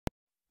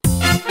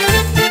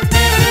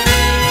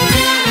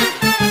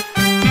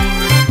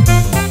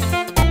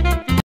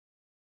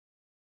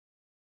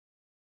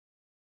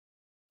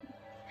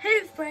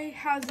everybody,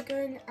 how's it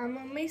going?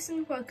 I'm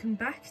Mason, welcome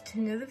back to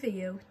another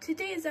video.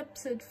 Today is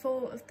episode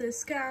 4 of the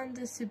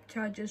Skylanders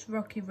Superchargers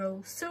Rocky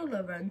Roll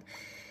solo run.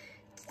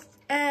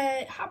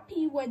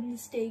 Happy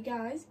Wednesday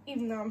guys,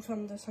 even though I'm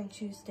filming this on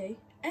Tuesday.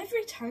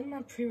 Every time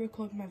I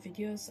pre-record my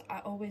videos,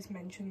 I always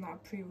mention that I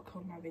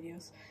pre-record my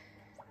videos.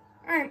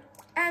 Alright,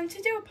 and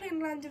today we're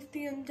playing Land of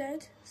the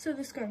Undead, so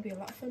this is going to be a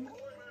lot of fun.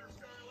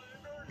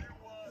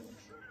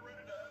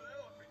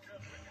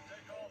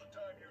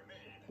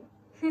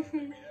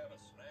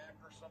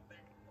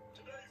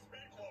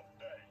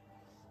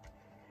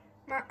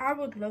 I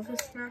would love a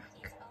snack.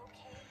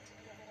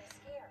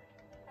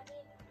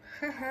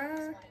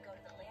 Haha.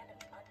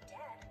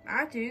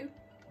 I do.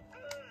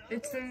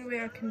 It's the only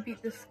way I can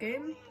beat this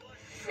game.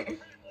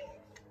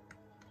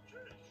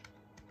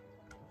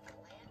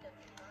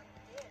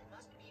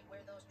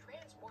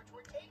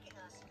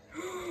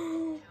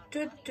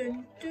 Dun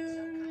dun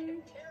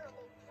dun.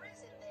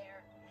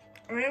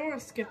 I don't want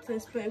to skip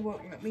this, but it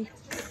won't let me.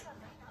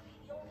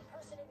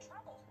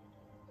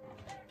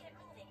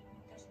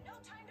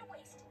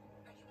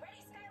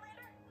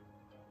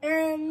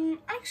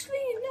 Actually,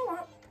 you know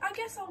what? I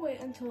guess I'll wait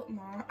until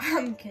tomorrow.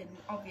 I'm kidding,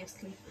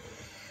 obviously.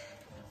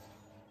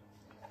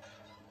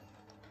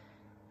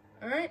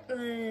 Alright,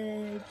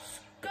 let's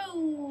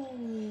go!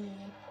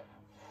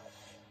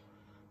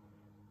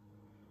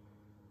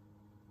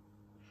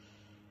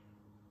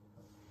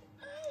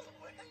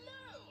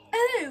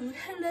 Oh,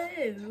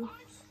 hello!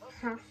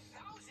 Huh.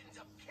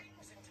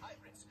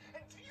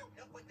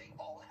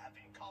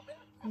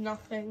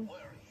 Nothing.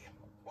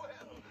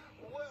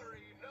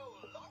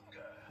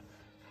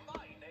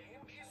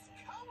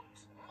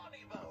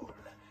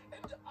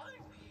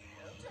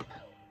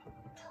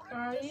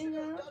 Are you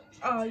now?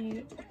 Are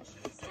you?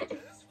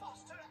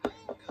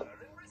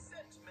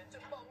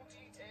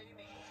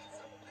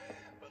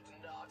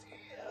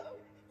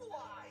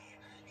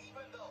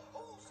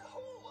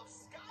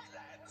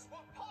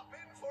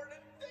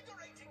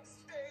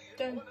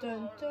 Dun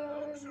dun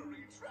dun.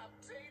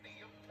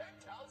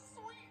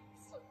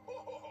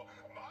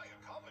 My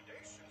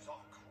accommodations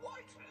are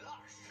quite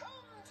lush.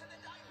 Come to the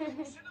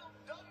dimensional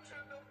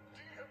dungeon of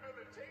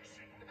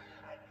rehabilitation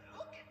and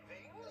look at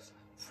things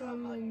from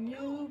a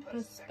new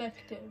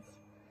perspective.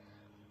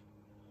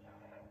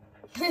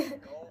 Call me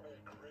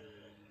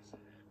crazy,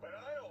 but I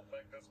don't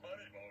think this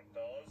money bone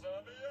fella's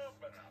on the up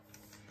and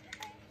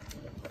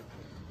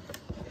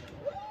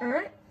up.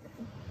 Alright.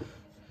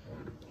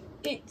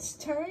 It's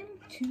time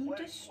to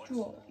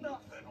destroy.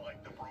 Nothing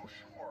like the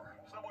brochure.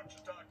 Someone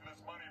should talk to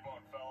this money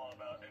bone fella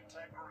about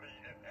integrity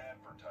in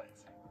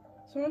advertising.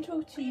 So I want to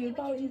talk to you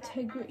about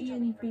integrity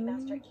and boom.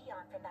 Huh?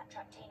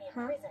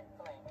 You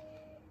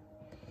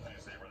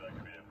see where that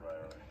could be a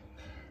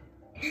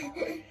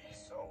priority.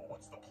 So,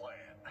 what's the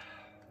plan?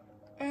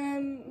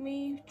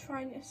 Me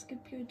trying to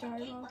skip your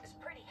dialogue. Looks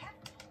pretty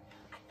hefty.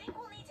 I think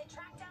we'll need to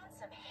track down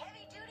some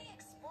heavy-duty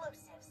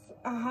explosives.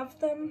 I have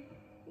them.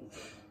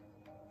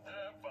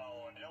 Yeah, I'm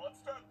following you. Let's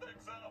start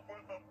things off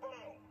with a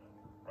boom,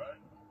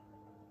 right?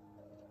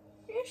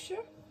 Yeah,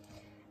 sure.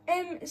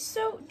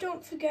 So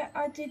don't forget,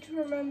 I did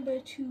remember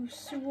to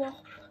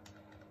swap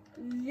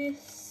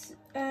this,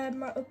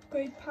 my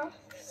upgrade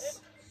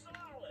paths.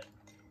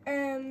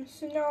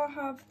 So now I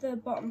have the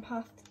bottom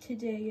path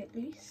today at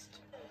least.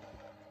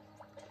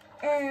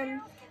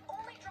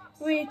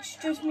 Which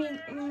does mean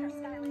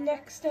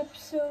next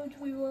episode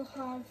we will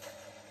have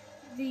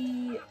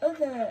the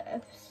other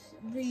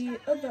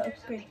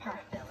upgrade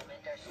path.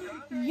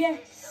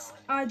 Yes,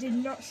 I did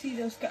not see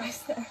those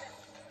guys there.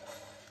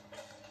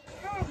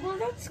 Oh, well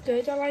that's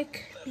good. I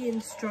like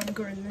being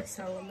stronger in this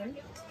element.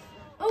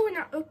 Oh, we're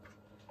not up,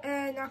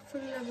 not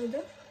fully leveled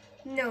up.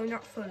 No,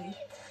 not fully.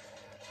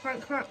 Come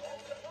on, come on.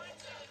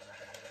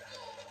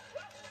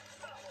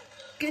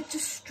 Get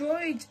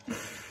destroyed.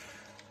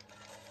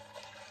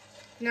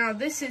 Now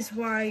this is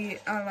why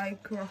I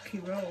like Rocky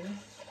Roll.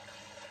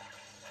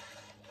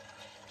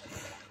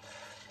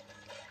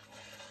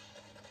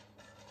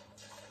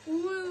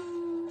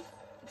 Woo!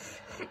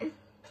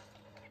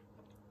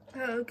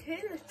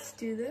 Okay, let's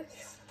do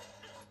this.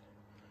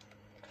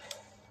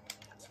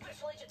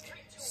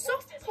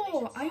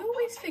 Softpaw! I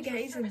always forget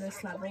he's in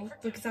this level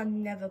because I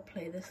never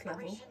play this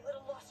level.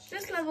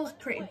 This level's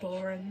pretty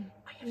boring.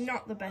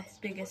 Not the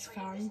biggest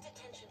fan.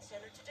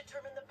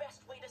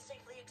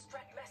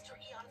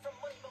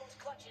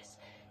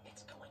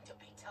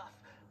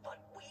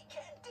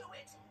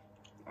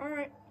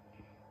 Alright.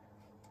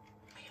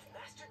 I have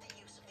mastered the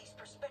use of these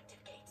perspective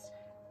gates.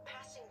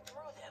 Passing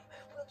through them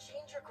will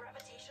change your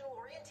gravitational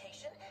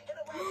orientation and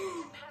allow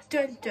you to pass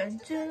Dun dun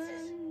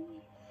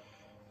dun.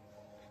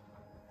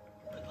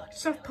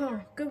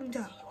 Softpaw, going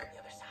dark.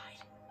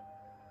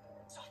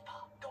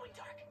 Softpaw, going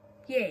dark.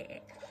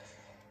 Yeah.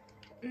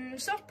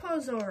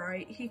 Softpaw's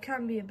alright. He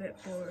can be a bit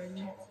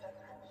boring.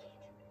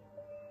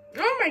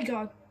 Oh my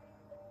god.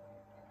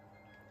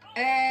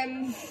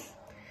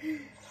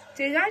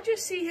 Did I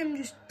just see him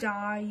just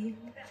die?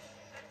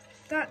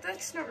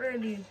 That's not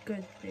really a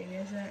good thing,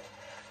 is it?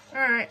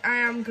 Alright, I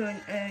am going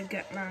to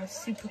get my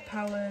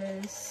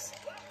superpowers.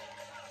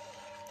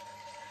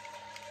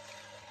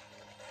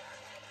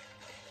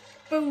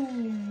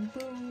 Boom,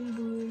 boom,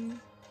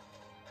 boom.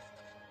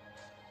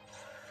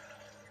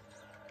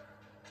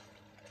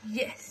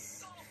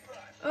 Yes.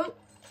 Oh.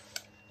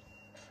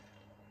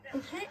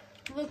 Okay.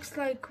 Looks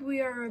like we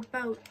are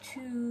about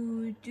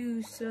to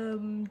do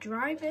some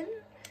driving,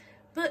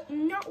 but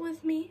not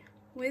with me,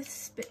 with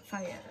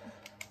Spitfire.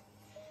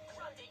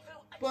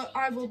 Well,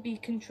 I will be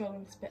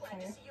controlling Spitfire.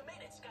 Glad to see you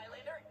made it,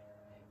 Skylander.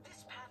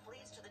 This path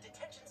leads to the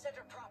detention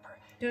center proper.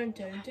 Dun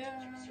dun Use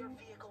your dun.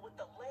 vehicle with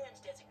the land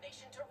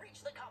designation to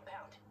reach the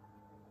compound.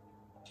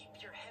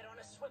 Keep your head on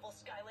a swivel,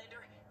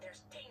 Skylander.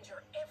 There's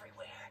danger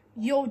everywhere.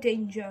 Your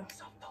danger.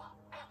 Softball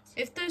out.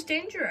 If there's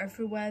danger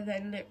everywhere,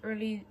 then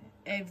literally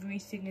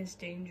everything is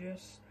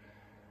dangerous.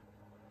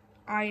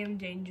 I am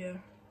danger.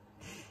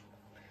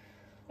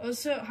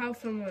 Also, how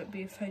fun would it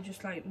be if I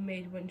just like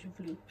made a bunch of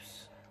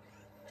loops?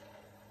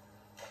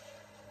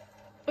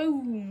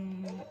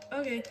 Boom.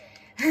 Okay.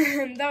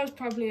 That was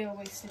probably a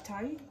waste of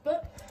time,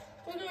 but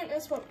we're going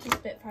to swap to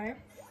Spitfire.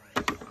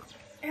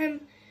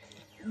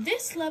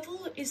 This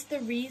level is the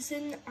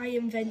reason I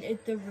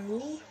invented the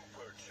rule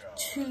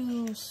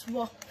to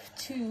swap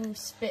to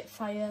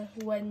Spitfire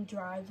when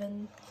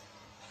driving.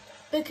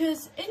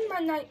 Because in my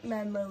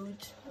nightmare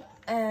mode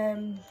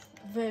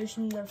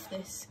version of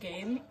this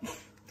game,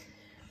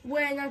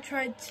 when I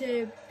tried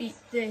to beat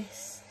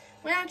this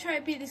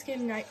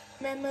game in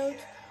nightmare mode,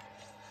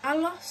 I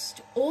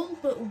lost all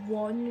but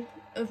one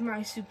of my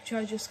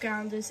Supercharger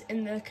Scounders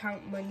in the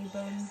Count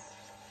Moneybone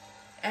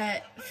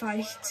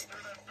fight.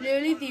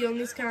 Literally the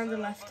only Scounder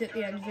left at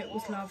the end of it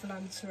was Lava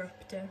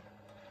Lanceraptor.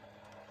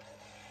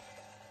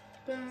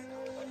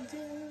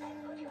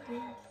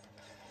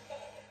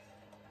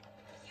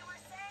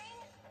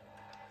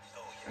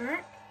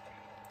 Alright.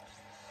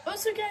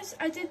 Also guys,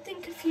 I did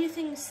think a few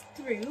things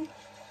through.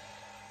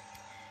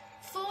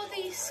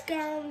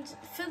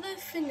 For the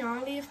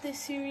finale of this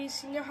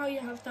series, you know how you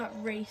have that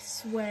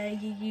race where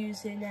you're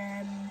using,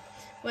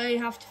 where you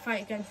have to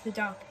fight against the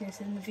darkness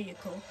in the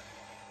vehicle.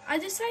 I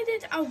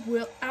decided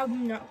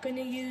I'm not going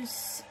to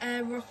use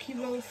Rocky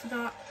Roll for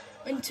that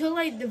until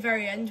like the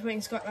very end when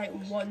it's got like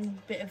one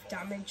bit of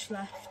damage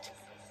left.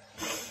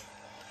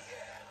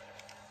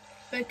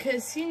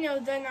 Because, you know,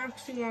 then I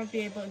actually want to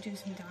be able to do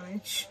some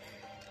damage.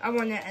 I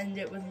want to end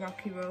it with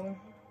Rocky Roll.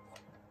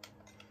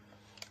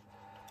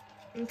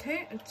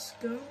 Okay, let's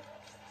go.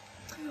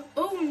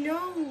 Oh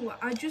no!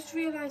 I just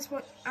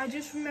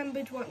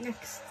remembered what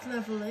next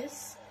level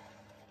is.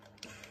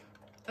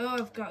 Oh,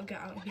 I've got to get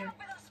out of here.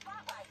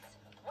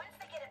 Once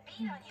they get a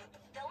beat on you,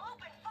 they'll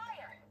open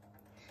fire.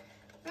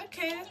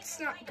 Okay, that's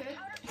not good.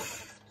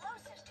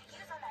 Explosives to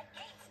use on that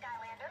gate,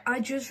 Skylander. I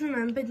just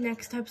remembered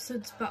next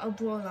episode's Battle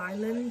Brawl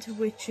Island,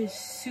 which is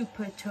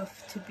super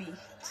tough to beat. Try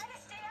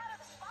to stay out of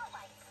the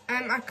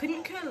spotlights. I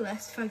couldn't care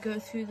less if I go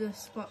through the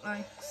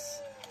spotlights.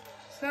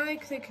 It's not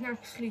like they can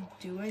actually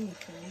do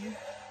anything.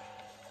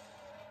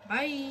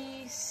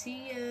 Bye,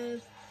 see ya.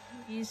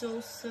 These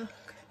all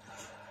suck.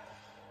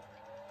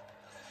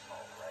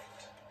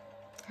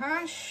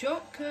 Ha,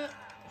 shortcut.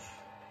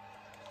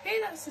 Hey,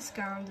 that's the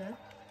Scounder.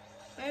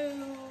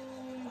 Oh,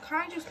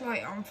 can I just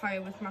light on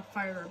fire with my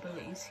fire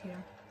abilities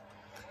here?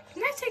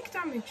 Can I take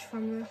damage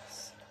from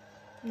this?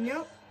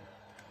 Nope.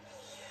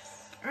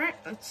 Alright,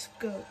 let's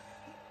go.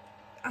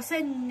 I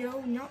said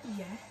no, not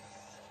yet.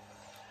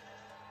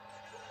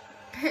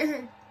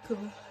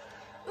 Cool.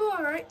 Oh,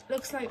 alright,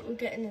 looks like we're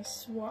getting a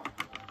swap.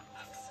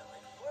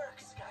 Excellent work,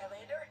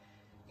 Skylander.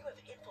 You have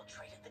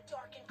infiltrated the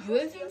dark and You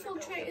have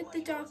infiltrated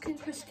the dark and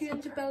crusty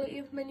underbelly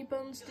of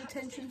Manybones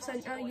Detention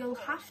Center. You'll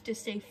have to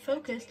stay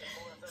focused.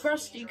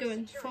 Frosty,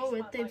 going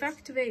forward, they've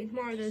activated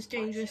more of those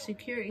dangerous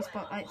security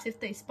spotlights. If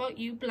they spot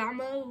you,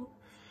 blammo.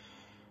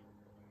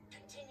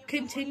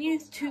 Continue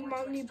to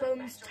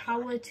Manybones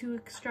Tower to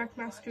extract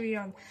mastery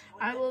on.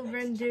 I will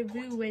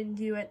rendezvous with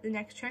you at the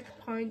next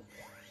checkpoint.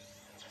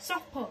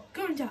 Softball,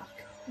 going dark.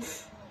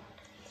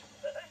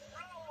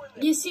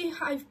 You see,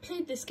 I've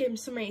played this game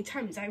so many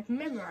times, I've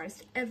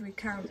memorized every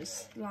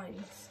character's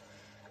lines.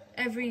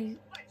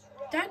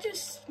 That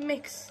just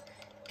mix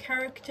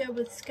character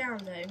with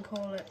Scounder and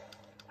call it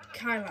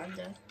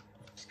Kylander.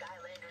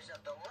 Skylanders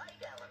of the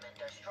light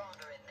element are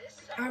stronger in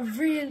this I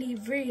really,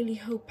 really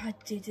hope I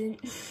didn't.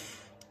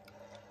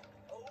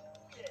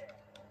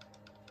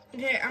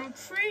 Okay, I'm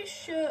pretty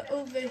sure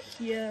over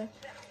here.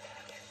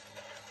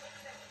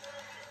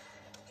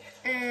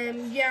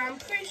 Yeah, I'm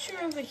pretty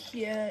sure over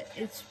here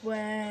it's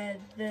where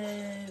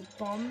the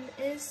bomb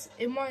is,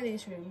 in one of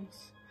these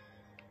rooms.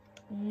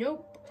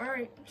 Nope.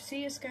 Alright,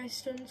 see you, Sky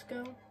Stones,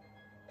 go.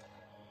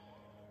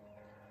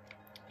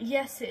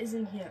 Yes, it is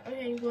in here.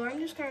 Okay, well, I'm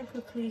just gonna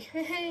quickly,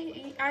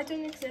 hey, I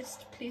don't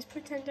exist. Please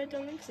pretend I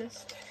don't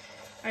exist.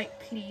 Alright,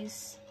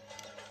 please.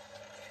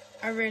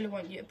 I really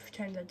want you to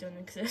pretend I don't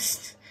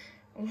exist.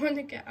 I want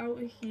to get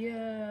out of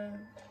here.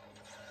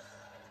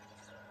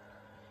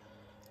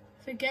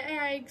 Forget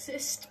I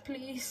exist,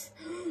 please.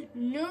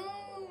 No!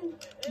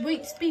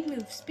 Wait, speed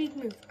move, speed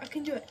move. I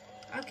can do it.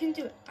 I can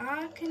do it.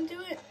 I can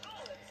do it.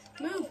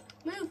 Move,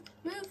 move,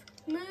 move,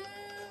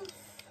 move.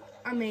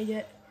 I made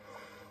it.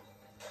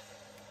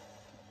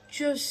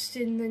 just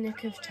in the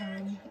nick of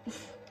time.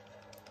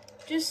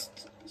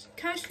 Just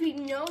casually,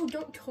 no,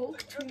 don't talk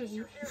to me.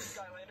 You're here,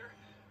 Skylander.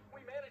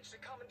 We managed to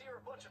commandeer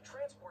a bunch of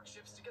transport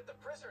ships to get the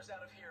prisoners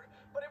out of here,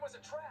 but it was a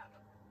trap.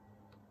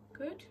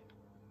 Good.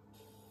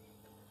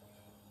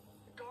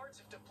 The guards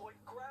have deployed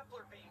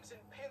grappler beams and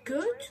pinned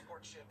Good. the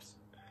transport ships.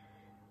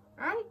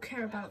 I don't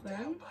care about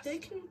them. They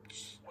can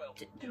Well,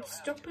 you don't have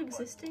stop to, but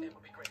existing. it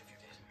would be great if you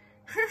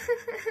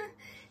did.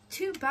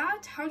 Too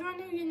bad. How do I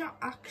know you're not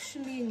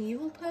actually an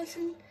evil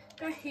person?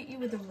 I hit you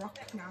with a rock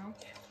now.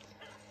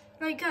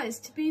 Like, guys,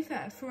 to be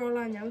fair, for all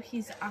I know,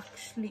 he's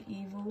actually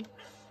evil.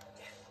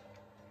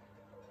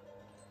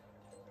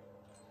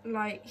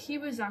 Like, he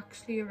was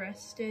actually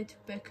arrested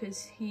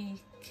because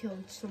he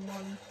killed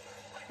someone.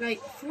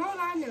 Like, for all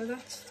I know,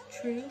 that's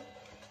true.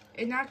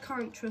 And I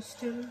can't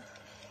trust him.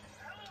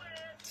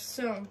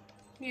 So,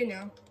 you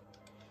know.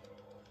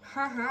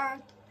 Haha.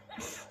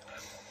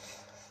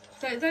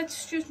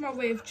 That's just my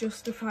way of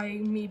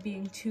justifying me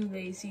being too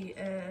lazy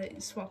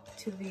swap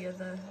to the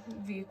other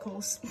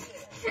vehicles.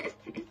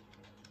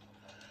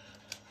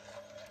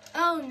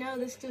 Oh no,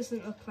 this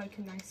doesn't look like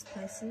a nice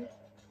person.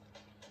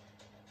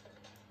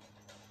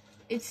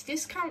 It's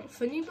Discount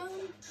Funny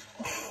Bone?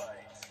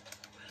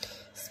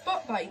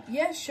 Spotlight,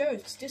 yeah sure,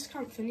 it's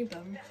Discount Funny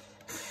Bone.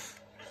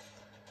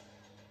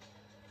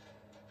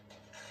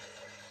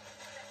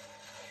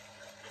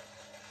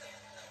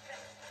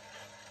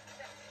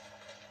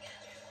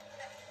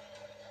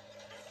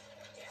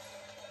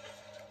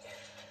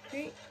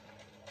 Great.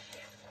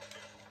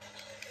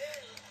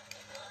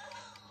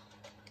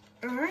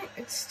 Alright,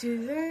 let's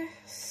do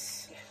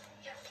this.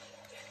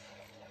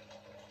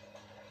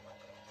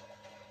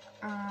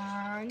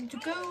 And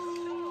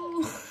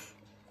go!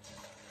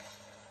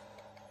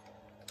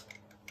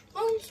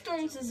 Bone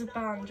Storms is a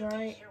band,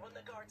 right? Here when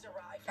the guards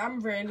arrive.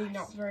 I'm really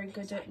not very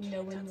good at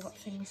knowing what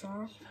things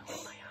are.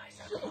 My eyes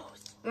are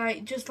closed.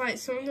 Like, just like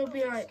someone will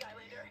be like,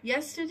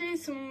 yesterday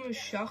someone was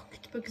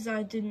shocked because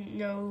I didn't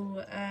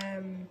know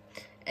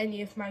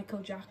any of Michael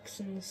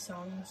Jackson's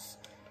songs.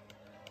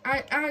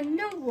 I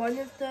know one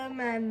of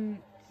them,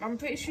 I'm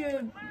pretty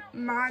sure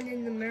Man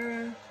in the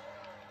Mirror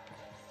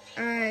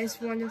is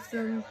one of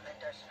them.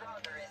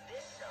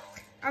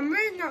 I'm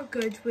really not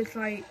good with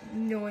like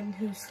knowing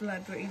who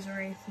celebrities or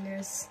anything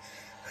is.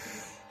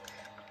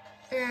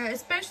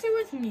 Especially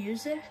with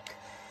music.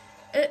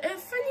 A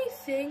funny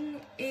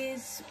thing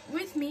is,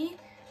 with me,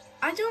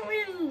 I don't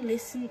really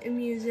listen to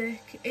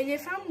music, and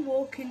if I'm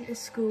walking to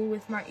school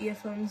with my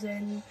earphones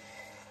in,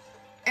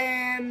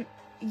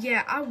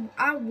 yeah,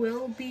 I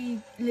will be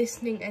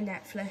listening to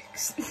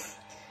Netflix.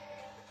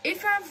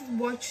 If I've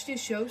watched a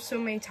show so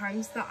many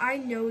times that I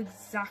know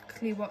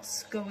exactly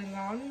what's going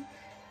on,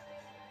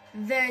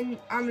 then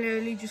I'm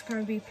literally just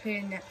going to be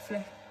playing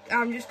Netflix.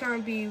 I'm just going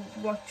to be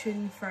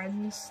watching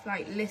Friends,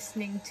 like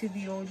listening to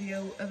the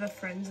audio of a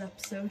Friends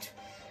episode.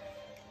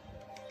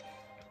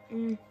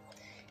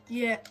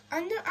 Yeah,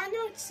 I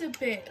know it's a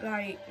bit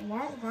like,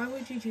 what? Why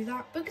would you do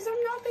that? Because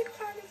I'm not a big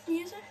fan of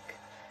music.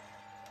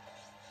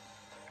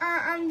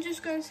 I'm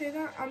just going to say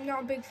that. I'm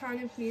not a big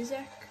fan of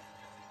music.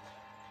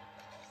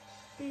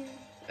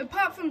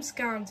 Apart from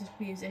Scan's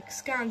music.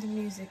 Scan's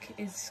music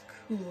is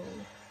cool.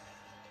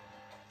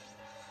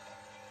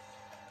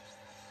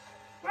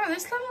 Wow,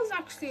 this level's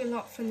actually a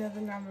lot funner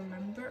than I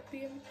remember it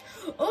being.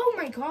 Oh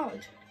my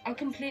god! I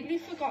completely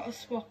forgot to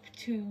swap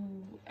to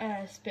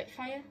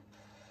Spitfire.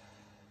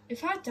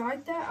 If I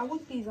died there, I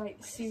would be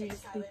like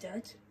seriously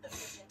dead. The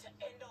mission to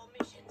end all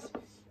missions.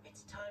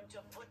 It's time to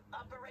put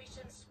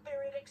Operation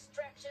Spirit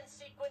Extraction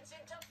Sequence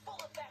into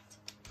full effect.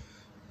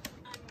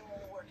 I'm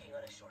working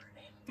on a shorter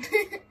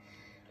name.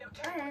 Now,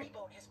 Captain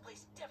Boat has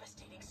placed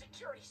devastating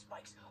security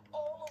spikes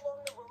all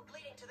along the road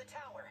leading to the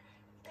tower.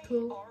 They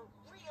Cool. are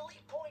really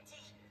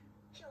pointy.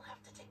 You'll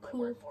have to take my Cool.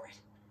 word for it.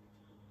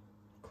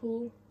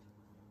 Cool.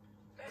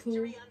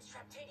 Master Eon's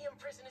Traptanium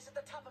prison is at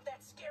the top of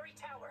that scary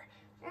tower.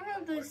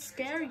 Oh, the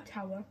scary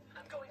tower.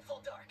 I'm going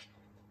full dark.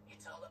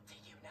 It's all up to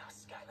you now,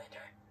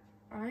 Skylander.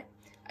 Alright.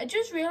 I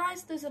just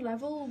realised there's a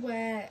level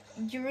where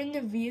you're in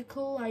the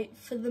vehicle, like,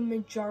 for the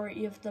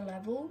majority of the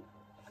level.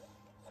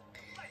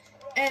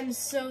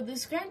 So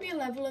there's going to be a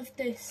level of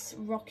this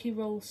Rocky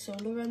Roll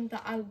solo run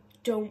that I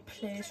don't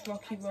play as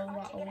Rocky Roll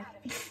at all.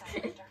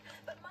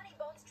 But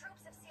Moneybone's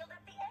troops have sealed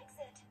up the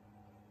exit.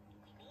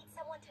 We need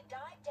someone to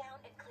dive down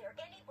and clear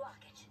any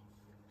blockage.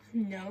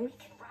 No. We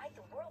can ride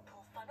the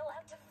whirlpool funnel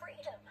out to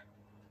freedom.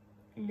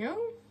 No.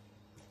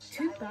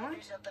 Too bad.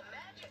 Skylanders of the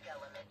magic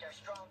element are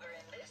stronger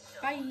in this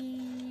zone.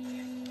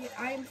 Bye.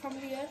 I'm from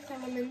the Earth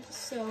element,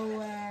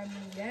 so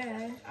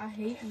yeah, I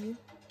hate you.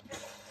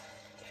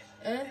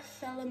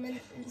 Earth element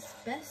is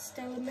best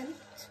element.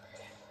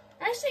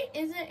 Actually,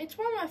 is it? It's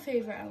one of my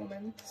favourite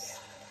elements.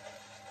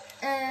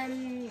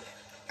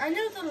 I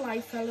know the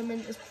life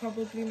element is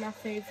probably my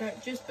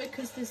favourite, just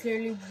because there's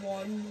literally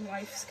one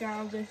life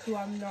Skylander who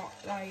I'm not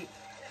like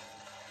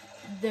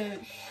the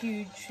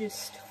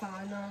hugest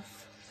fan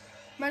of.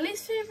 My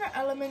least favourite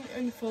element,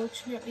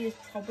 unfortunately, is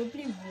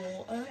probably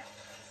water.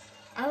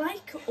 I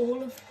like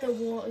all of the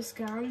water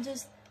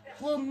Skylanders.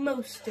 well,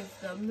 most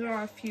of them. There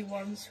are a few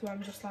ones who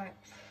I'm just like,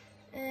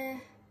 eh.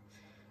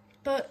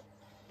 But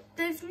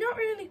they've not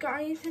really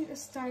got anything to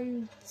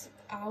stand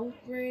out,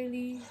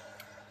 really,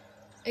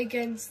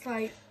 against,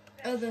 like,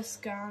 other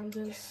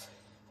Scanders.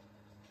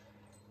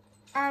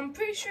 I'm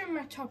pretty sure in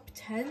my top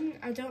 10,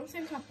 I don't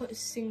think I put a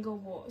single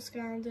water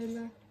Scander in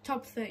there.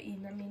 Top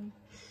 13, I mean.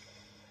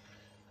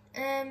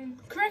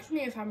 Correct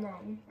me if I'm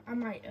wrong. I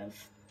might have.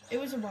 It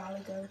was a while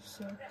ago,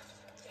 so.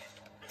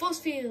 Force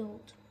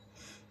field.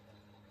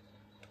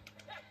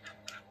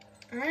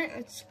 Alright,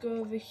 let's go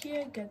over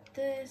here, get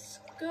this,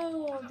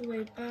 go all the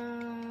way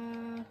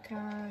back,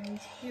 and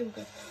here we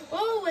go.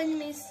 Oh,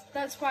 enemies!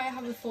 That's why I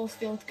have a force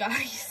field,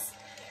 guys.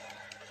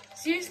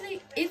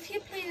 Seriously, if you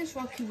play this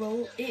Rocky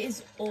Roll, it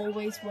is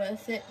always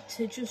worth it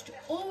to just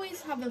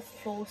always have a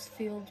force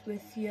field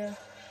with you.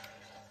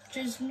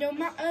 Just no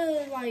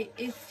matter, like,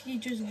 if you're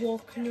just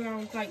walking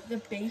around, like, the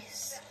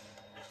base,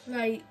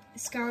 like,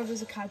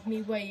 Scander's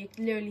Academy, where you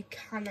literally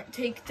cannot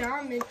take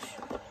damage.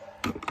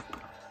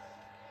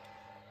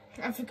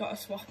 I forgot to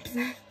swap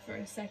there for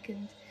a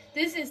second.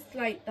 This is,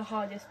 like, the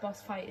hardest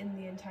boss fight in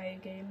the entire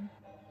game.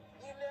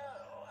 You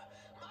know,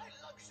 my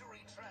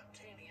luxury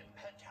Traptanian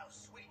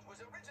penthouse suite was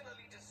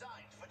originally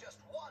designed for just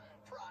one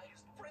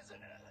prized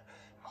prisoner.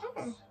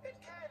 But it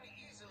can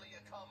easily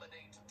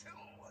accommodate 2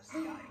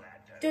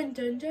 Skylanders. Dun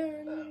dun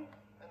dun.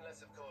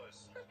 Unless, of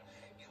course,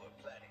 you were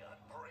planning on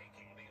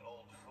breaking the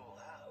old fool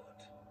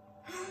out.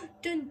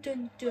 Dun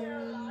dun I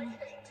dun.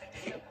 hate to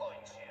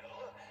disappoint you.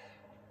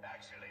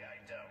 Actually, I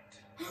don't.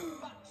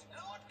 But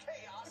Lord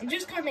Chaos I'm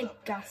just gonna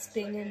make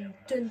gasping and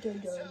dun dun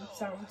dun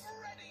sounds.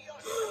 ready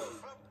yourself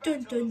for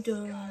Dun dun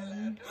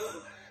dun.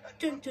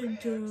 Dun dun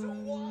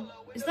dun.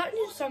 Is that a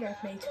new song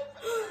I've made?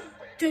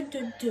 Dun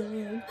dun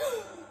dun.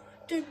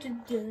 Dun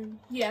dun dun.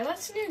 Yeah,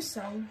 that's a new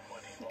song.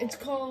 It's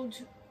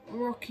called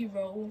Rocky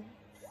Roll.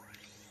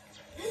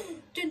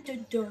 Dun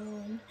dun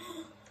dun.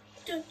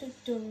 Dun dun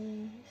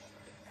dun.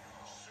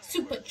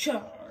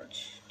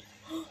 Supercharged.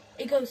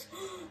 It goes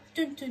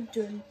dun dun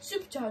dun.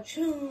 Supercharged.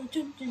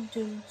 Dun dun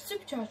dun.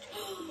 Supercharged.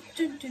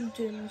 Dun dun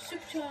dun.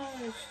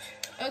 Supercharged.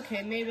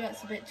 Okay, maybe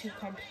that's a bit too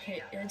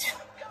complicated.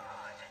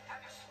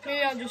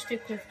 Maybe I'll just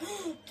stick with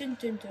dun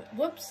dun dun.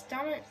 Whoops,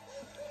 damn it.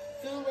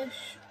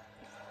 Foolish.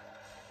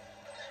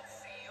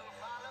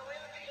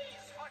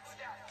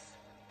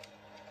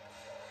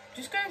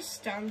 Just gonna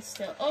stand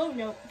still. Oh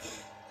no.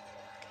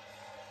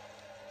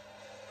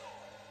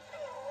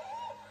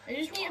 I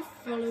just need to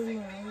follow him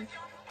around.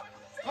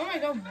 Oh my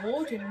god,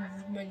 Warden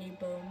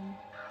Moneybone.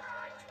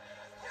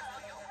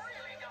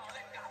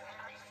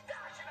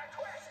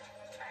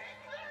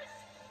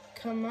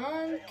 Come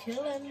on,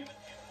 kill him.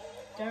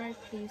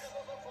 Derek, please.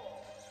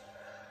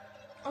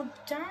 Oh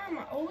damn,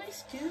 I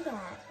always do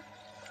that.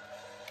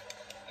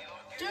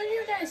 Don't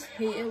you guys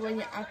hate it when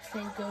you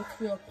accidentally go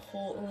through a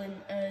portal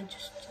and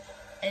just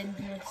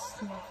endless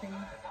nothing?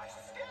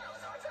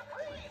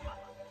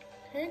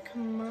 Okay,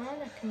 come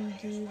on, I can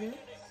do this.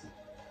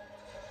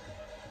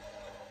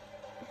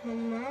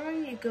 Come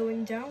on, you're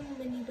going down,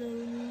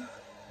 Moneybone.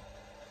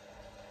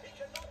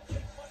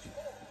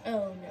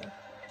 Oh no.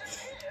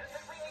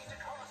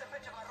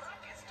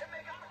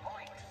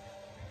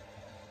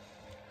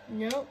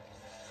 Nope.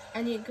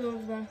 I need to go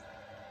over there.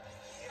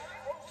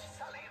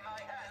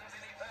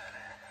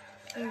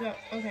 There we go.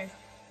 Okay.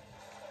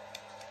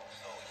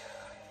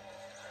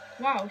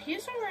 Wow,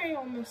 he's already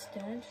almost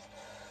dead.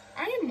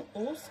 I am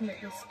awesome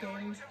at this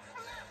game.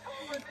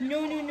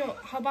 No, no, no.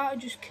 How about I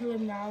just kill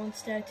him now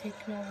instead of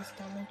taking all this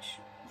damage?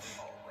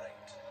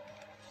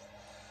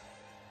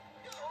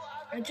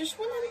 I just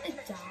want him to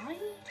die.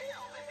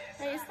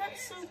 Like, is that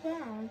so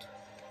bad?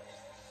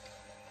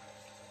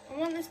 I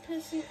want this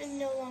person to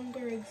no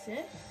longer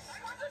exist.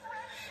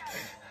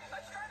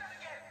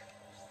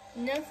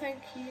 No,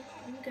 thank you.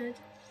 I'm good.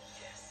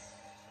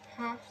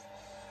 Huh?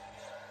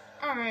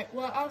 Alright,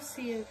 well, I'll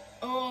see you.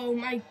 Oh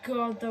my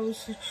god, that was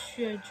such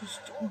a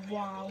just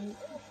wow.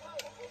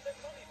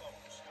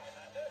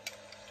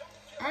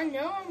 I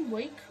know I'm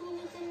way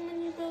cooler than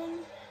Moneybone.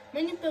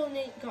 Moneybone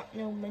ain't got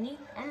no money.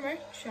 I'm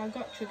rich. I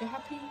got trigger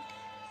happy.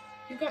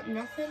 You got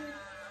nothing.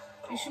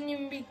 You shouldn't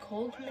even be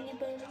called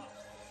Moneybone.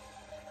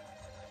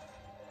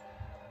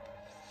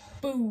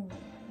 Boom.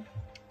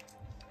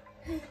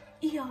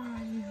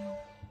 Eon.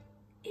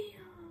 Eon.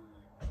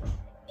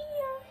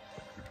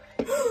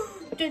 Eon.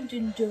 Dun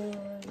dun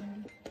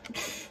dun.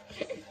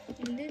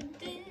 Dun dun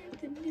dun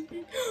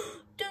dun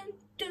dun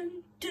dun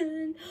dun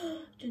dun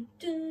dun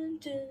dun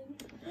dun.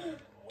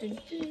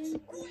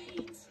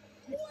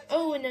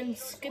 Oh, and then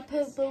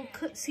skippable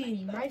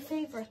cutscene, my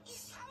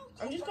favourites.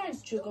 I'm just going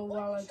to juggle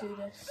while I do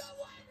this.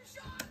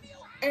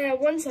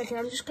 1 second,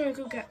 I'm just going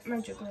to go get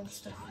my juggle and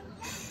stuff.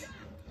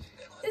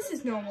 This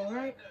is normal,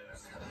 right?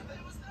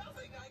 There was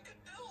nothing I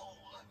could do.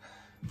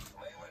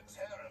 They were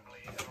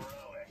terribly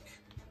heroic.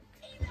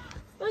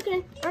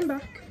 Okay, I'm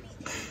back.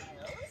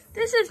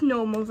 This is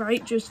normal,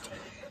 right? Just,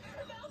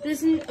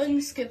 there's an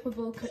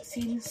unskippable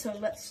cutscene, so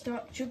let's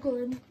start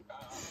juggling.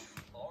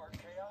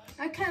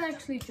 I can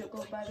actually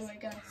juggle, by the way,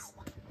 guys.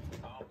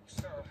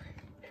 Sir,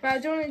 if But I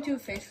don't want to do a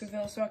face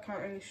reveal, so I can't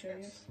really show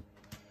you.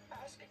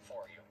 Asking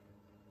for you.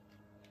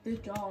 The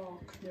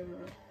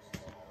darkness.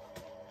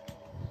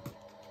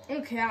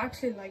 Okay, I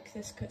actually like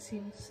this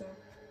cutscene, so.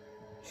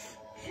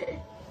 You hear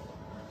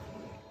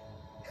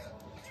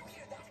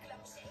that,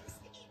 Glumshanks?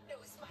 It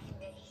knows my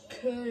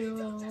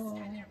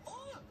name.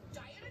 Cool.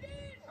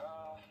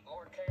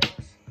 Lord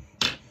Chaos,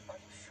 are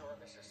you sure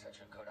this is such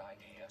a good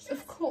idea?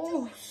 Of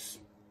course.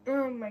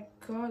 Oh my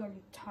god,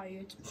 I'm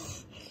tired.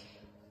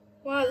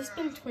 Wow, it's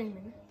been 20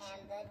 minutes.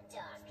 And the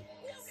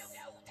darkness.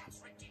 No,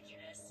 that's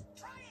ridiculous.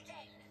 Try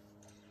again.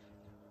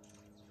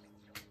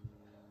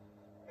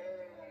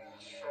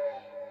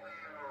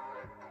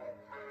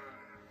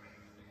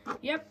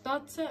 Yep,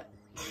 that's it.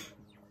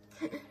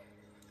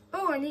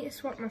 Oh, I need to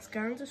swap my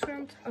scans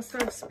around. I'll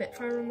still have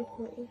Spitfire on the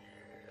portal.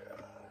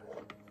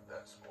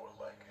 That's more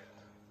like it.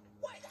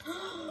 Why, that's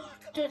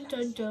remarkable. Dun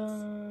dun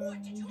dun.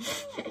 What did you do?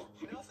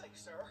 Nothing,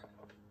 sir.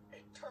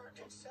 It turned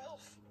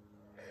itself.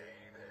 Hey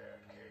there,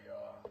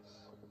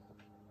 Chaos.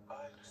 I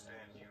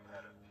understand you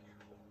had a few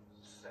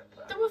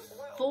setbacks. There were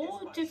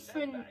 4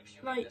 different,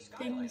 like,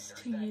 things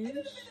to use.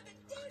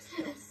 There's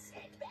no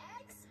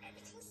setbacks.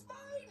 Everything's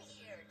fine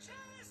here.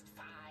 Just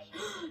fine.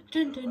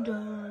 Dun dun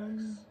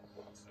dun.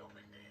 It's no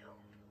big deal.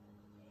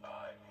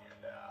 I'm here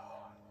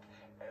now.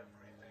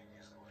 Everything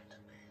is going to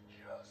be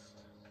just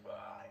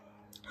fine.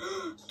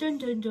 Dun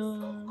dun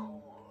dun. Of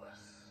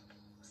course.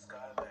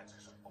 Skylands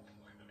is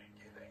only the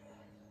beginning.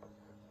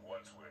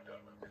 Once we're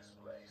done with this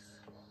place,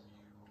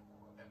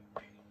 you and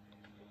me,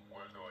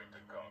 we're going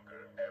to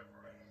conquer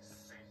every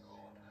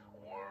single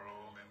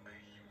world in the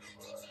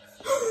universe.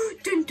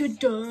 Dun dun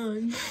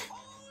dun.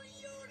 Whole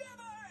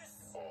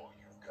universe! All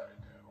you've got to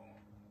do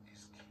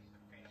is keep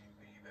feeding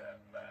me that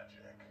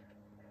magic,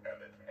 and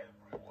then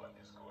everyone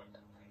is going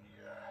to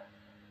fear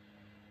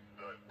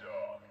the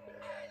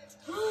darkness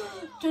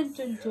Dun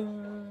dun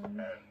dun.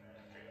 and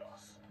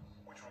chaos.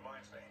 Which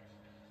reminds me,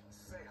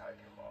 say hi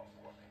to your mom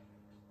for me.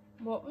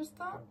 What was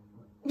that?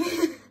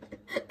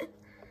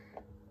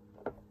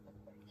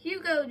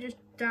 Hugo just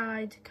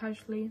died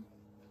casually.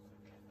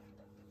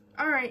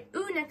 Alright,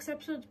 next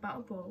episode's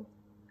Battle Ball.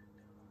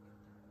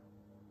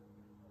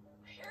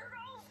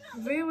 I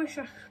really wish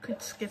I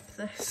could skip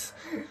this.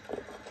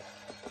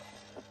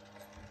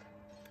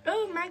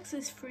 Oh,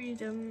 Max's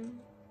freedom.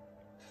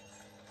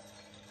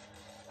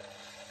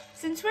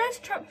 Since when's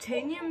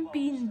Traptanium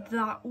been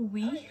that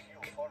weak?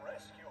 For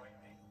rescuing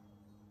me.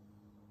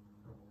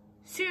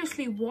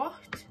 Seriously,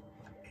 what?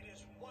 It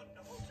is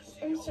wonderful to see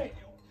I'm all sorry. of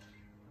you.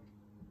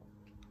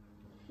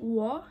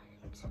 What?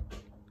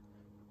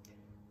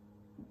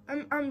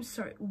 I'm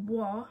sorry,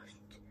 what?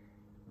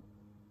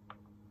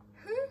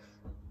 Huh?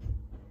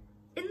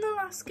 In the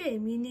last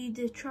game, you need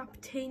a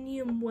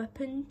Traptanium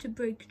weapon to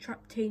break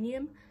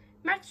Traptanium.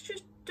 Max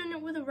just done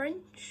it with a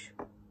wrench.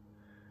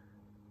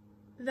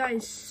 That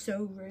is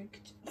so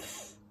rigged.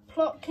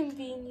 Plot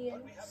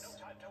convenience. We have no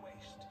time to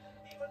waste.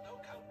 Even though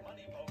Count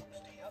Moneybone's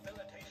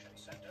Dehabilitation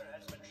Center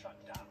has been shut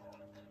down,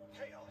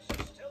 Chaos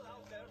is still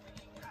out there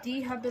wreaking havoc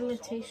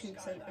Dehabilitation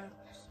across all the Center.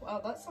 Skylands. Wow,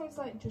 that sounds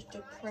like just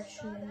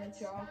depression in a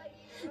jar.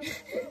 How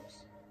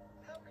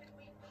could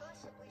we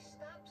possibly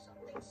stop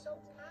something so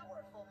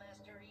powerful,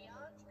 Master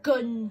Eon?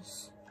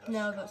 Guns.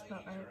 No, that's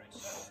not Sky right. Eater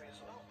itself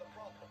is not the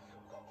problem,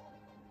 Hugo.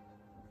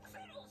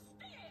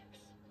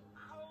 Fiddlesticks!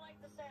 I don't like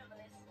the sound of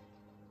this.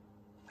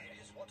 It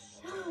is what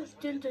stirs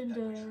Dun within dun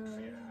that we should dun.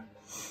 fear.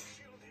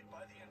 Shielded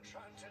by the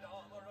enchanted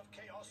armor of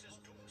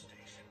Chaos's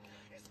Doomstation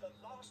is the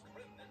last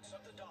remnants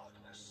of the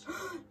darkness.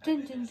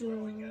 Dun And it dun is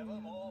growing ever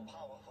dun. more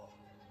powerful.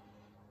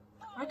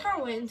 I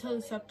can't wait until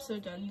this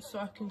episode ends so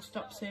I can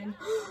stop saying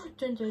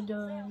dun dun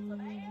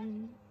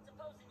dun.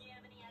 Supposing you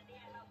have any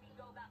idea how we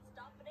go about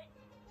stopping it?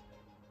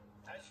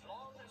 As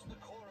long as the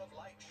core of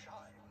light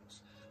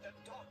shines, the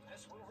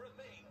darkness will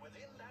remain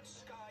within that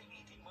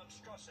sky-eating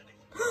monstrosity.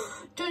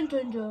 Dun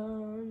dun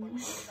dun.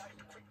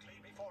 Act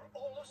quickly before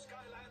all of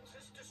Skylands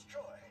is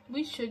destroyed.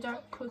 We should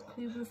act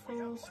quickly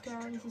before all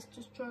Skylands is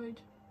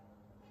destroyed.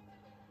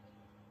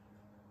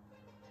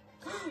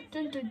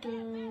 Dun dun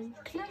dun.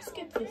 Can I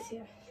skip this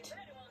yet?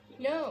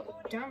 No,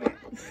 damn it.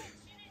 Hello,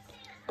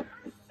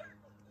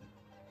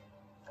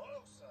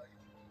 say.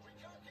 We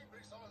can't keep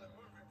this island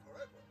moving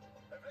forever.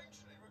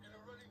 Eventually, we're going to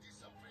run into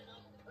something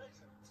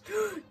unpleasant.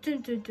 Dun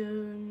dun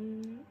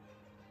dun.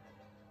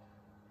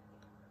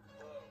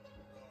 Oh,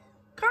 no.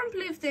 Can't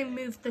believe they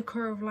moved the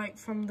Core of Light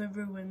from the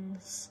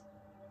ruins.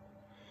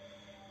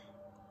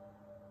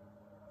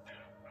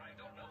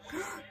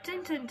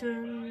 Dun dun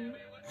dun.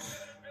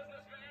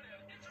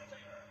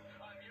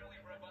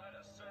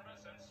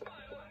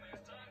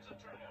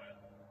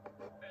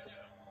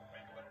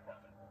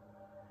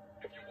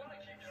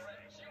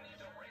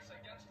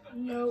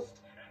 No.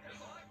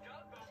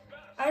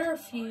 I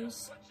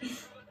refuse.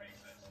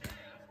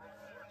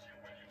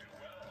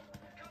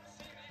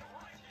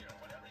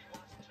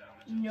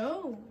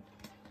 No.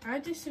 I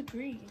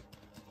disagree.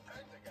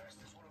 Pendergast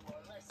is one of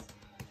my less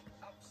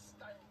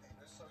outstanding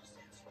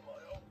associates from my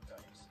old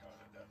days,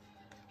 Skylander.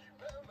 You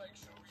better make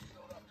sure he's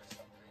not up to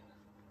something.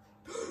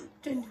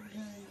 Dun dun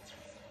dun.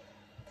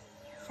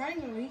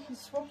 finally, he's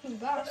swapping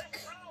back.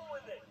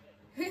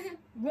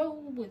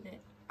 Roll with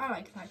it. I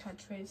like that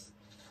catchphrase.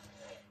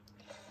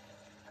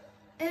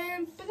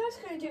 But that's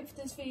going to do it for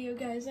this video,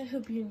 guys. I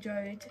hope you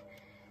enjoyed.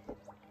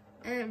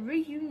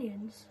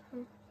 Reunions.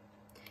 Huh?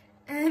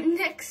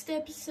 Next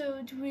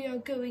episode, we are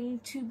going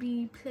to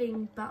be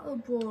playing Battle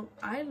Brawl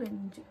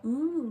Island.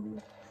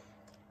 Ooh.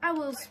 I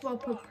will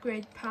swap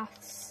upgrade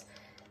paths.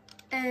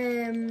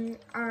 And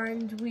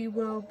we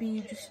will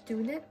be just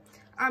doing it.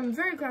 I'm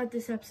very glad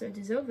this episode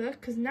is over,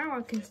 because now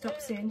I can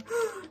stop saying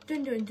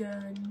dun dun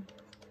dun.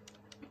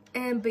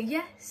 But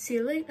yeah, see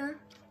you later.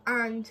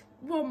 And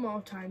one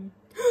more time.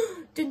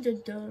 Dun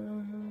dun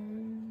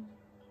dun.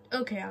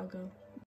 Okay, I'll go.